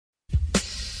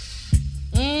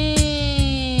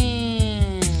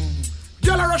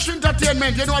Fresh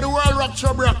Entertainment, you know the world rock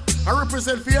CHUBROC. I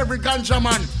represent for every ganja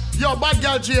man. Yo, bad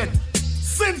girl Jade.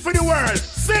 Sing for the world.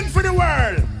 Sing for the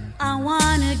world. I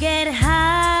wanna get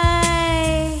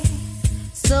high,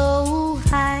 so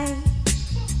high.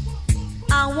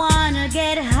 I wanna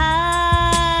get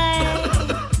high,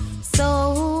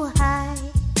 so high.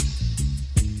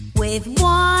 With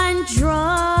one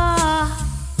draw,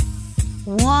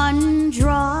 one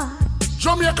draw.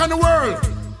 Jamaican the world,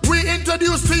 we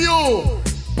introduce to you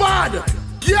Bad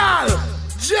Girl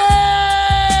Jade.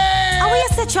 How you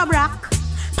say CHUBROC?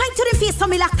 Pint to the face so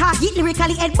me like target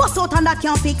lyrically head bust out and that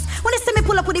can't fix. When they see me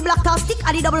pull up with the black tar stick,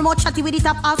 I the double mouth chatty with the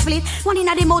top half split. One in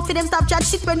the mouth for them stop chat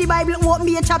shit when the Bible open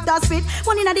me a chapter split.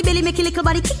 One in the belly make a little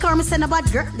body kick or me send a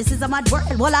bad girl. This is a mad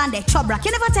world. Well on there, CHUBROC.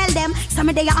 You never tell them.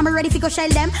 Some day I'm ready to go shell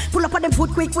them. Pull up on them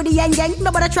foot quick with the yang gang.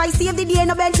 Nobody try save the day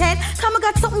no Ben 10. Come I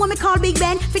got something what me call Big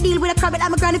Ben. For deal with a crab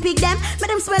I'm a granny pig them.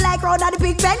 Make them smell like road at the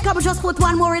Big Ben. Come just put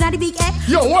one more in at the big egg.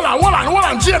 Yo, hold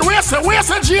on, Jade. Where's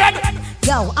Jade?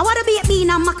 Yo, I wanna be a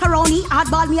bean and macaroni.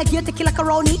 Hardball me a gear to kill a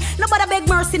coroni. Nobody beg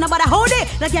mercy, nobody hold it.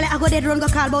 Like I go dead run go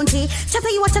call bounty. Chatter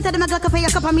you watch chatter them a go pay a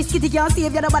cup of me skitty can't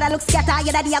save you. Nobody look scatter.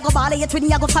 Your daddy a go ball, your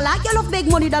twin a go fall. You love big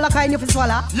money dollar kind of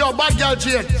swallow. Yo, bad girl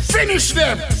Jade, finish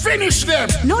them.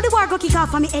 Now the war go kick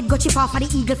off and me head go chip off. And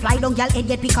the eagle fly down, girl head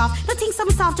get pick off. Nothing so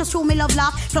me soft, just show me love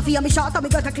laugh. Fluffy and me short and me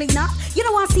got a clean up. You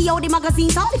don't want to see how the magazine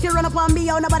talk. If you run up on me,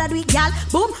 you nobody do it, girl.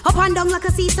 Boom, up and down like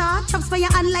a seesaw. Chops for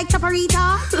your hand like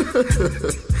chaparita.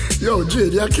 Yo,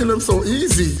 Jade, you kill him so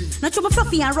easy. Not you me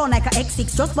fluffy and run like a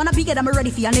X6. Just wanna be get them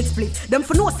ready for your next flip. Them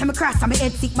for no time me cross and me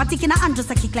head sick. My tick in a hand just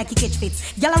a kick like he catch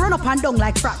fits. Gyal a run up and down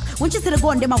like frog. When she see the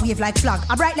gun, them a wave like flag.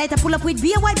 A bright light a pull up with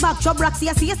be a white back. CHUBROC see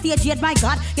a stage, yet my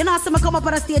God. You know see me come up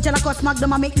on a stage and I cut smack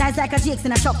them and make nice like a jakes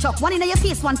in a chop. One in your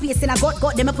face, one place in a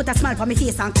gut. Them a put a smile for me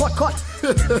face and cut.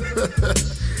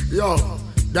 Yo,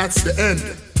 that's the end.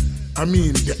 I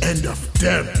mean the end of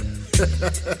them.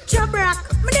 CHUBROC,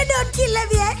 me they don't kill them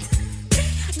yet.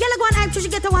 Y'all go on hype till she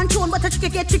get a one tone, but a chicken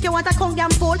get tricky, want a come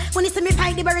down fall. When you see me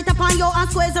pint the berry upon your and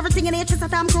squares everything in the chest at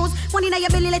Tom Cruise. One in your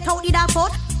belly let out the dark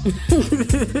out.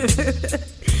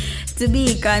 To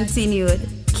be continued.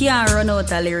 Can't run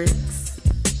out of lyrics.